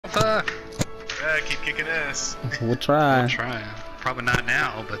Fuck. Yeah, keep kicking ass. We'll try. We'll try. Probably not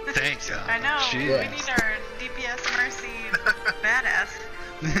now, but thanks. I know. Jeez. We need our DPS Mercy badass.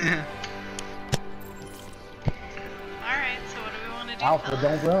 Alright, so what do we want to do? Alpha,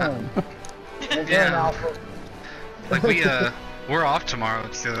 don't run. Don't Yeah. run, Alpha. Like we're off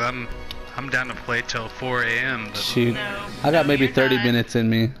tomorrow, so I'm down to play till 4 a.m. But Shoot. No. I got No, maybe you're 30 not. minutes in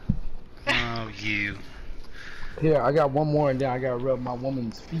me. oh, you. Here, I got one more and then I gotta rub my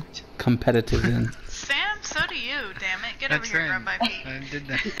woman's feet. Competitive in. Sam, so do you, damn it. Get over That's here and right. rub my feet. I did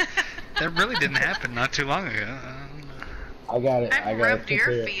that. That really didn't happen not too long ago. I got it. I I got rubbed it.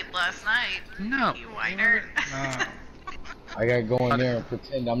 your feet last night. No. You whiner. No. I gotta go in there and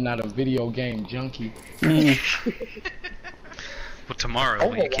pretend I'm not a video game junkie. Well,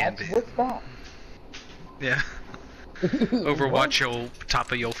 tomorrow you can be. What's that? Yeah. Overwatch your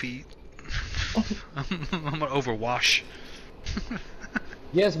top of your feet. I'm gonna overwash.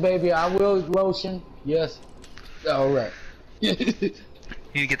 Yes, baby, I will lotion. Yes. Alright. You need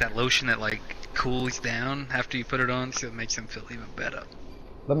to get that lotion that like cools down after you put it on, so it makes them feel even better.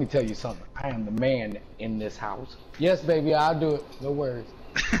 Let me tell you something. I am the man in this house. Yes, baby, I'll do it. No worries.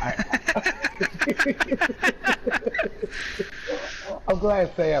 I'm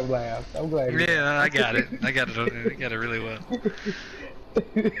glad Sam laughed. I'm glad. Yeah, I got it. I got it. I got it really well.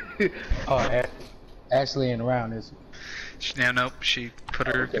 Oh, Ashley ain't around, is Yeah, nope. She put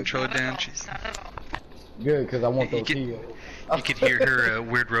her controller down. She's. Not at all. good because I want You those could- heels. You could hear her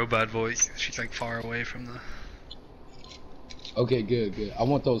weird robot voice. She's like far away from the. Okay, good, good. I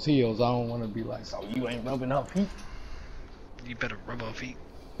want those heels. I don't want to be like, so you ain't rubbing up feet. You better rub off feet.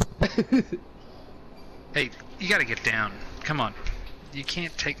 Hey, you gotta get down. Come on. You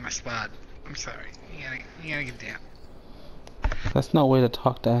can't take my spot. I'm sorry. You gotta get down. That's no way to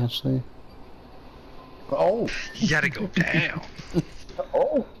talk to Ashley. Oh, You gotta go down.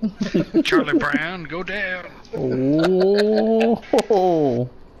 oh. Charlie Brown, go down. Oh,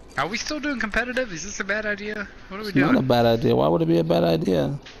 Are we still doing competitive? Is this a bad idea? What are we it's not a doing? bad idea. Why would it be a bad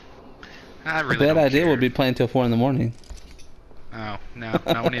idea? I A really bad don't idea care. would be playing till 4 in the morning. Oh, no.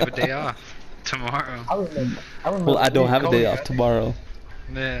 Not when you have a day off. Tomorrow. I remember. Well, I don't me have a and day Cody- off tomorrow.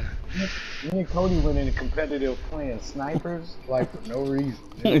 Yeah. Me and Cody went into competitive playing snipers, like for no reason.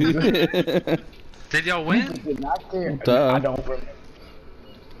 Did y'all We win? just did not care. Duh. I don't remember.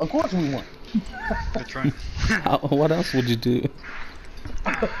 Of course we won. That's right. What else would you do?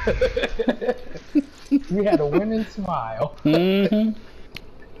 We had a winning smile. Mm-hmm.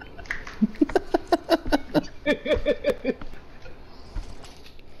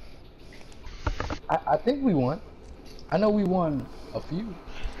 I think we won. I know we won a few.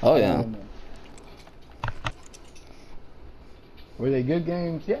 Oh I yeah. don't know. Were they good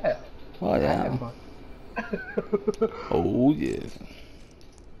games? Yeah. Oh I had yeah. fun. Oh yeah.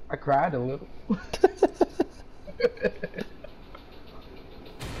 I cried a little.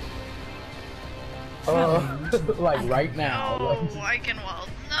 Like right now. No, Like, Eichenwald,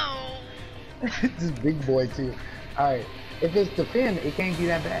 no. this big boy too. Alright. If it's defend, it can't be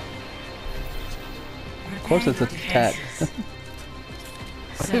that bad. Of course it's attack.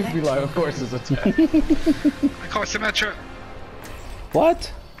 It'd be like, of course it's attack. I call Symmetra.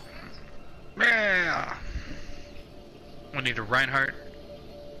 What? Yeah. We need a Reinhardt.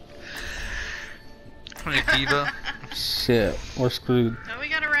 We need Diva. Shit, we're screwed. Oh, we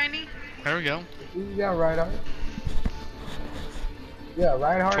got a Rhiney. There we go. Yeah, Reinhardt. Yeah,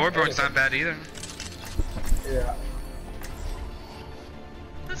 Reinhardt. Torbjorn's not bad either. Yeah.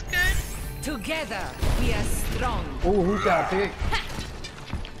 That's good. Together, we are strong. Ooh, who got picked?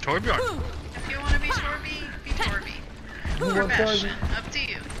 Torbjorn. If you want to be Torby, be Torby. Who Or was Bastion, up to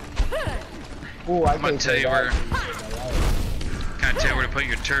you. Ooh, I I'm gonna can't tell say you where. that. Can I tell you where to put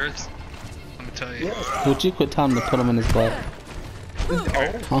your turrets? Let me tell you. Would you quit telling him to put him in his butt?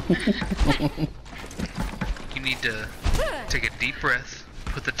 You need to take a deep breath.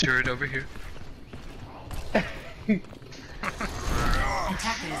 Put the turret over here.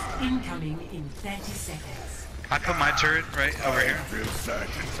 Attackers incoming in 30 seconds. I put my turret right over here.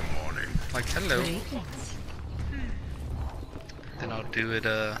 Like hello. Then I'll do it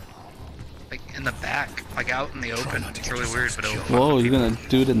like in the back, like out in the open. It's really weird, but it'll fuck Whoa, with you're people. gonna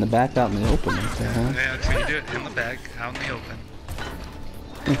do it in the back out in the open like that, huh? Yeah, that's how you do it in the back, out in the open.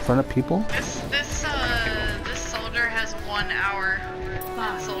 In front of people? This soldier has 1 hour.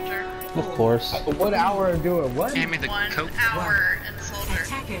 Soldier. Of course. What hour do it? What? Hand me the 1 coat. hour in soldier.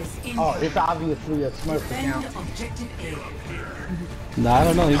 Attackers Oh, incoming. it's obviously a Smurf Defend account. objective A. Nah, I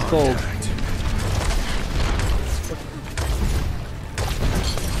don't know, he's cold.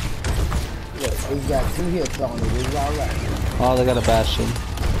 Look, he's got 2 hits on it. It's alright. Oh, they got a Bastion.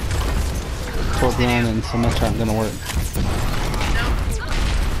 teleport run and Symmetra aren't gonna work.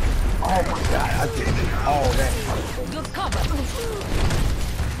 Oh my god, I did it. Oh, that. Good cover.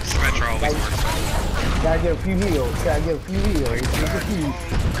 Symmetra always works. Gotta get a few heals. Gotta get a few heals. Just a few.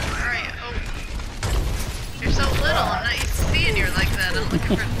 Alright, oh. You're so little, I'm not used to seeing you like that. I'm looking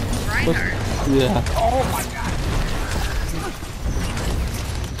for Reinhardt. Yeah. Oh my god.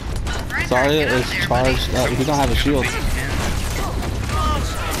 Reinhardt, Zarya get out is there, charged up. He don't have a shield.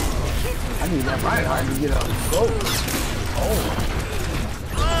 I need that Reinhardt to get up. Go. Oh.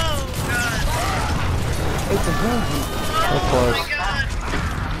 Oh, God. It's a Genji. Of course. Oh, my God.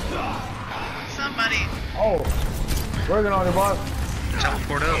 Somebody. Oh. Working on it, boss.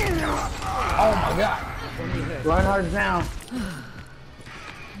 Teleport up. Oh my god. Reinhardt's down.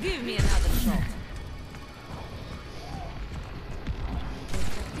 Give me another shot.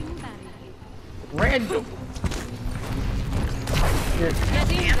 Random. Here. Get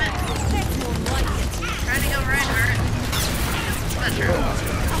in Damn there. it. That's more like it. Trying to go Reinhardt. That's not true.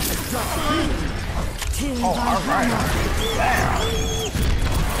 Oh, our Reinhardt.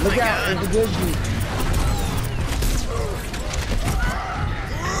 Wow. Look out, it's a good G.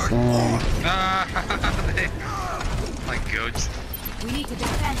 Like goats. We need to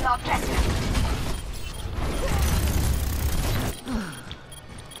defend the objective.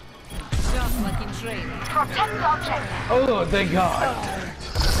 Just like in training. Protect the objective. Oh, thank God.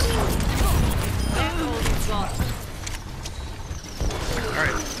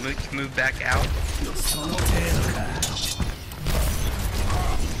 Alright, move back out.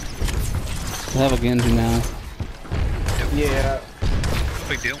 I have a Genji now. Yeah.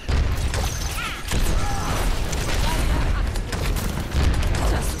 Big deal.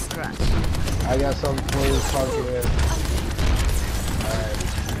 Just a scratch. I got something for you to talk to you. Alright.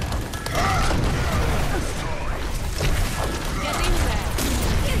 Get in there.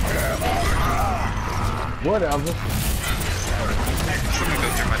 Whatever. Someone go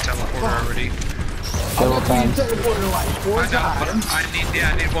through my teleporter already. Several times. You teleported like 4 I know, times. but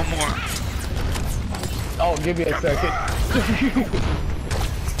I need one more. Oh, give me a second. Oh,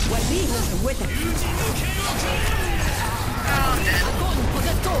 I'm dead.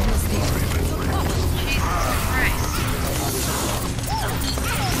 Jesus Christ.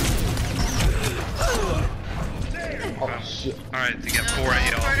 Oh shit. Alright, you got No 4 of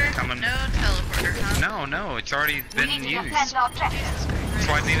y'all teleporter? coming. No teleporter, huh? No, it's already been used. Jesus That's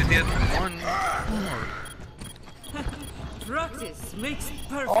why I needed the other one. Practice makes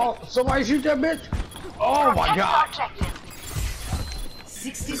perfect. Oh, somebody shoot that bitch. Oh my god.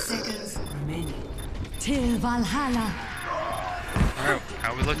 60 seconds remaining. Till Valhalla. Alright,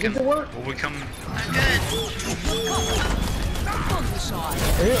 how we looking? Get to work. Will we come? I'm good.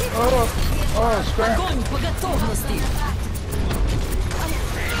 Oh, scrap. Огонь по готовности.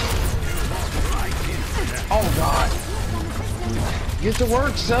 Oh god. Get to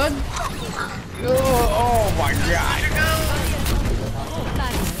work, son. Oh my god.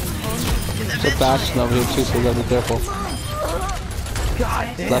 There's a Bastion over here too, so we gotta be careful. God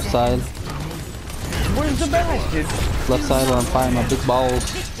damn. Left side. Where's the Bastion? Left side where I'm firing my big balls.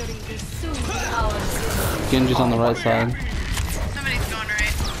 Genji's on the right side. Somebody's going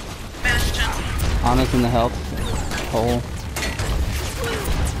right. Bastion. Onyx in the health hole.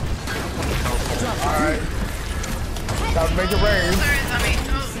 Alright. Time to make it rain. Sorry, Zombie.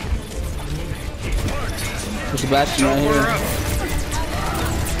 Oh, There's a Bastion right Teleporter here. up.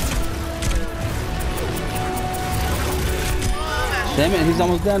 Damn it, he's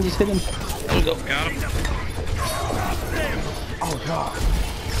almost down. Just hit him. There we go. Got him. Oh god.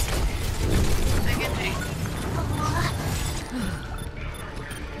 they get me.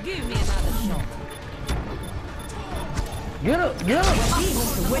 Give me another shot. Get up, get up.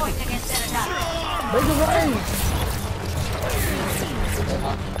 Make it rain.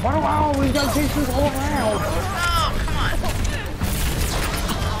 Why do I always gotta take this whole round? Oh, come on.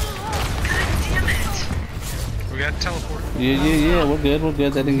 God damn it. We got teleport. Yeah, we're good.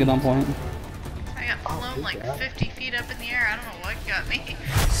 That didn't get on point. I got flown like 50 feet up in the air. I don't know what got me.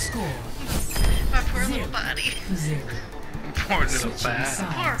 My poor little body. Poor little bat.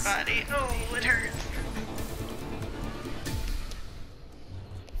 Poor body. Oh, it hurts.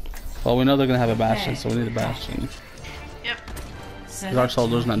 Well, we know they're gonna have a Bastion, so we need a Bastion. Yep. 'Cause our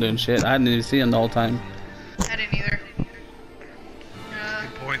soldier's not doing shit. I didn't even see him the whole time. I didn't either.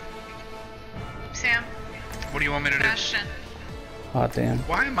 Good point. Sam, What do you want me to do? Bastion. Oh damn.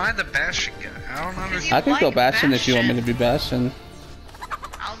 Why am I the Bastion guy? I don't understand. I can go like Bastion if you want me to be Bastion.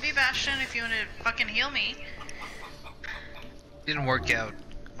 I'll be Bastion if you want to fucking heal me. Didn't work out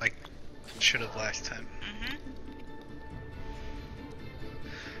like should have last time.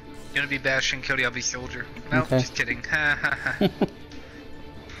 gonna be Bastion, Cody, I'll be Soldier. Nope, Okay. just kidding. Ha ha ha.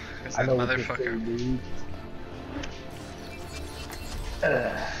 There's I that know what you're motherfucker. saying, dude.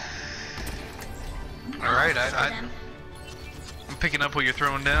 Alright, I'm picking up what you're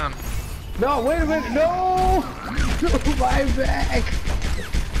throwing down. No, wait a minute. No! My back.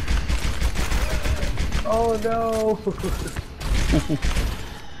 Oh no.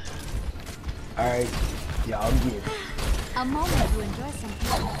 Alright. Y'all get it. A moment to enjoy some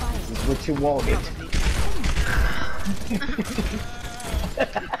peaceful quiet. This is what you wanted.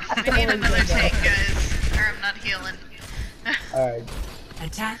 We need another tank, guys. Or I'm not healing. Alright.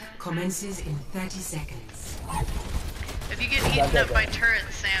 Attack commences in 30 seconds. If you get eaten up by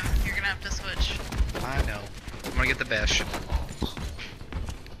turrets, Sam, you're gonna have to switch. I know. I'm gonna get the Bastion.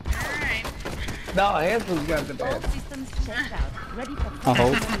 Alright. No, Hansel's got the All bad. systems checked out. Ready for I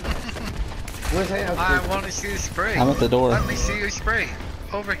hope. Where's Hansel? I want to see you spray. I'm at the door. Let me see you spray.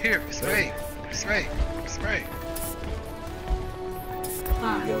 Over here. Spray. Spray. Spray.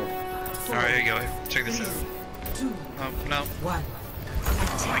 Five, Yo. Alright, here you go. Check this out. 2, Oh, no. 1.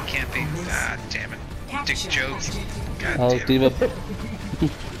 I can't be. Ah, damn it. Dick jokes. God Oh, damn it. Diva.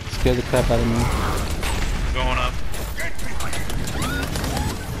 Scared the crap out of me. Going up.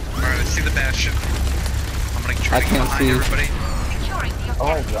 Alright, let's see the Bastion. I'm gonna try I to get can't behind see. everybody.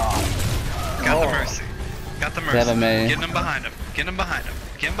 Oh god. Got the Oh. Mercy. Got the They have Mercy. a May. Getting them behind him. Getting them behind him.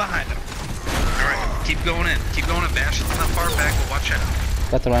 Getting behind him. Alright, keep going in. Keep going in. Bastion's not far back, but watch out.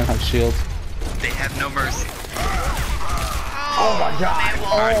 Got the Reinhardt shield. They have no mercy. Oh my god.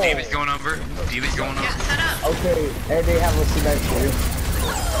 Maywall. Alright, Oh. David's going over. David's going Get over. set up. Okay, and they have a selection.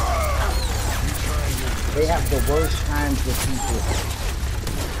 They have the worst times with people.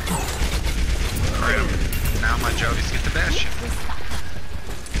 Alright, now my job is to get the Bastion.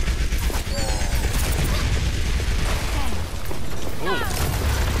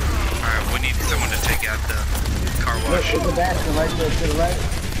 Alright, we need someone to take out the car Look, wash. there's a bastion right there to the right.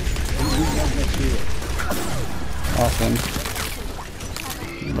 And we have that shield. Awesome.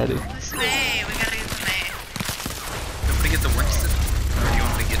 I'm ready. This May, we gotta get the May. You want me to get the Winston? Or do you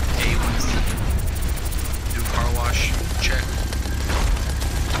want me to get a Winston? Do car wash. Check.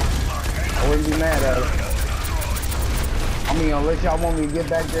 I wouldn't be mad at it. I mean, unless y'all want me to get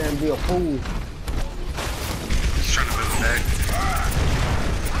back there and be a fool. Just trying to move it back.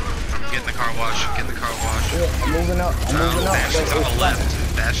 I'm getting the car wash. Getting the car wash. Yeah, I'm moving up. I'm moving up. Bastion's but on it's the flat.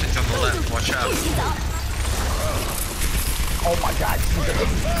 left. Bastion's on the left. Watch out. Oh my god.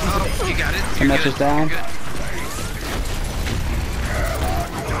 Oh, you got it. The You're match good. is down. You're good.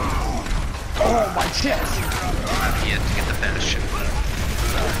 Oh my chest. Not yet to get the Bastion. Get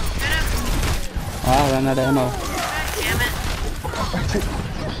up. Ah, I ran out of ammo. God damn it.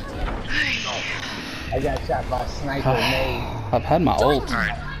 I got shot by a sniper maid. I've had my ult,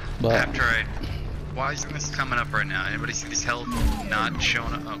 Alright. but After I... Why isn't this coming up right now? Anybody see this health not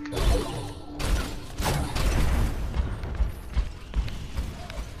showing up? Okay.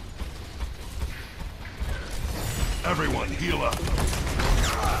 Everyone, heal up.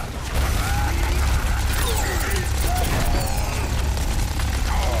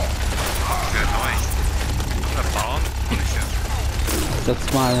 What's that noise? Is that a bomb? What is that? that's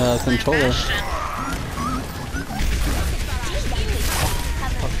my controller. Bastion.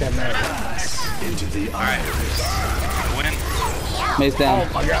 Fuck that man. Alright. Win. Maze down.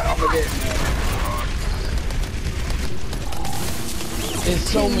 Oh my god, I'm gonna get. There's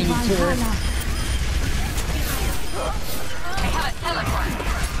so many turrets.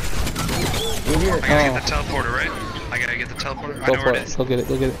 We're here. I gotta get the teleporter, right? I gotta get the teleporter. I Go know for where it it. is. Go get it.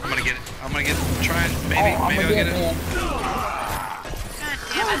 Go get it. I'm gonna get it. I'm gonna get it. Try it. Maybe. Oh, I'm Maybe gonna I'll get it. man.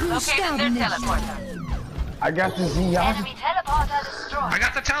 God damn it. I got the Zion. I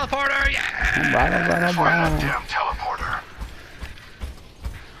got the teleporter! Yeah! Right. Damn teleporter.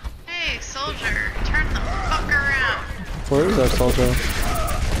 Hey, soldier, turn the fuck around. Where is our soldier?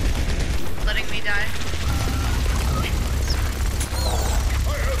 Letting me die.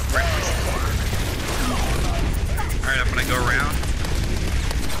 Alright, I'm gonna go around.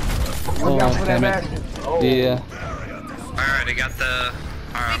 Look out Oh, for that damn it. bastion. Oh. Yeah. Alright, I got the...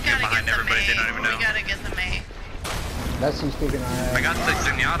 Alright, We I'm getting gotta behind get the everybody. They don't even May. know. We gotta get the May. That's who's kicking our ass. I got the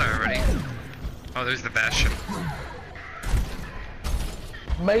Zenyatta already. Oh, there's the Bastion.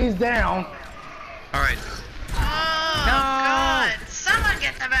 May's down. Alright. Oh, God. Someone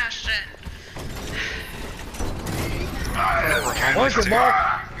get the Bastion. Work it, Mark.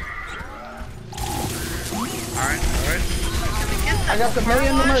 Alright, alright. Get the I got the May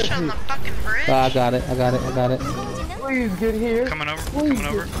and the wash Mercy. on the fucking bridge. I got it. I got it. I got it. Please get here. Coming over, Please coming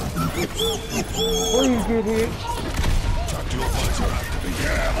over. Please get here.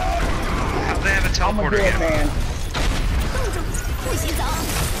 teleporter dead again. man.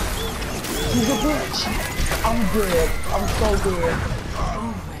 He's a bitch. I'm dead. I'm so dead.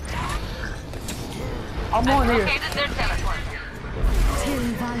 I'm on here. Located their teleporter.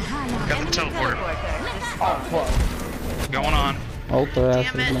 Got the teleporter. Oh fuck. Going on. Ult their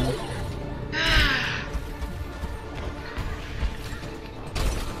asses, Damn it. man.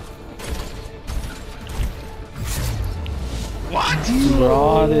 What?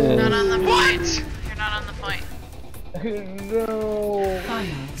 Brought Not it. on the point. What? You're not on the point. No.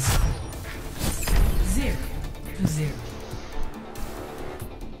 Finals. 0-0.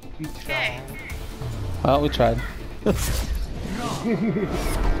 Okay. Well, we tried.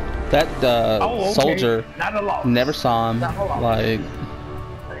 That Okay. soldier Not a loss. never saw him. Like,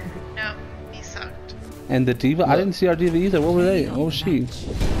 Nope. He sucked. and the diva, I didn't see our diva either. What were they? What was she? I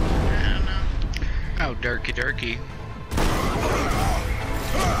don't know. Oh, Durky Durky.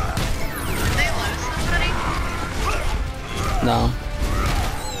 Did they lose somebody? No.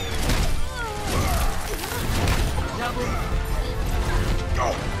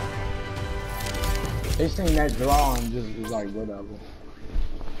 They seen that draw and just was like, whatever.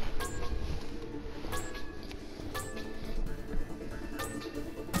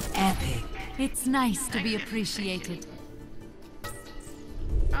 Epic. It's nice to be appreciated.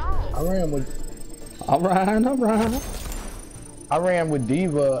 Oh. I ran with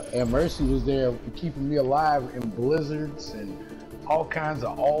Diva and Mercy was there keeping me alive in blizzards and all kinds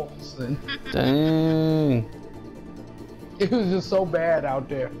of alts and Dang. it was just so bad out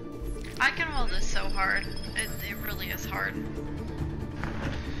there. I can roll this so hard. It really is hard.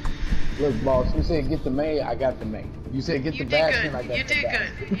 Look, boss, you said get the main, I got the main. You said get You the did Bastion, I good. got You the did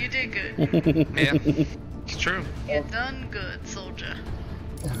Bastion. good. You did good. Yeah, it's true. You done good, soldier.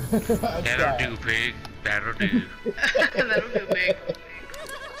 That'll do, pig. That'll do. That'll do big.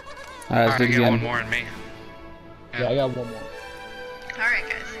 Alright, let's Alright, do I it got one again. more in me. Yeah, I got one more. Alright,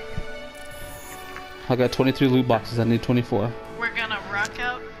 guys. I got 23 loot boxes. I need 24. We're gonna rock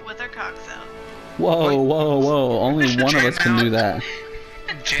out with our cocks out. Whoa, Wait. whoa, whoa. Only one of us can do that.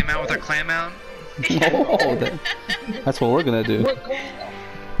 Jam out with our clam out. Oh, that's what we're gonna do.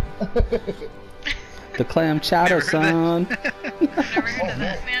 The clam chowder, Never heard son. Never heard of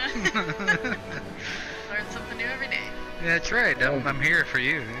that, man. Learn something new every day. Yeah, that's right. I'm here for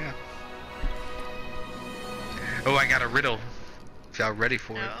you. Yeah. Oh, I got a riddle. If y'all ready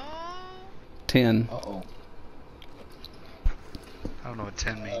for it. No. 10. Uh-oh. I don't know what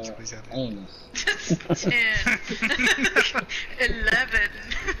 10 means. What is that? Anus. 10. 11.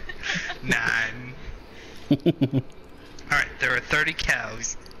 9. Alright, there are 30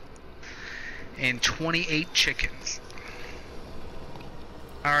 cows and 28 chickens.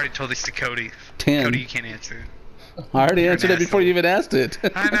 I already told this to Cody. 10. Cody, you can't answer. I already answered it asshole. before you even asked it.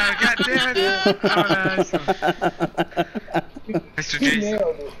 I know, god damn it. Oh, no, Mr. He Jason,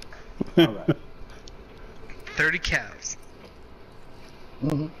 nailed it. Alright. 30 cows,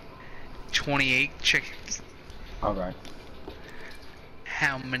 Mm-hmm. 28 chickens. Alright.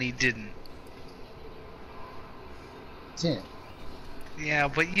 How many didn't? 10. Yeah,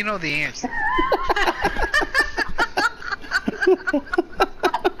 but you know the answer.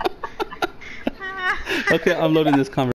 Okay, I'm loading this conversation.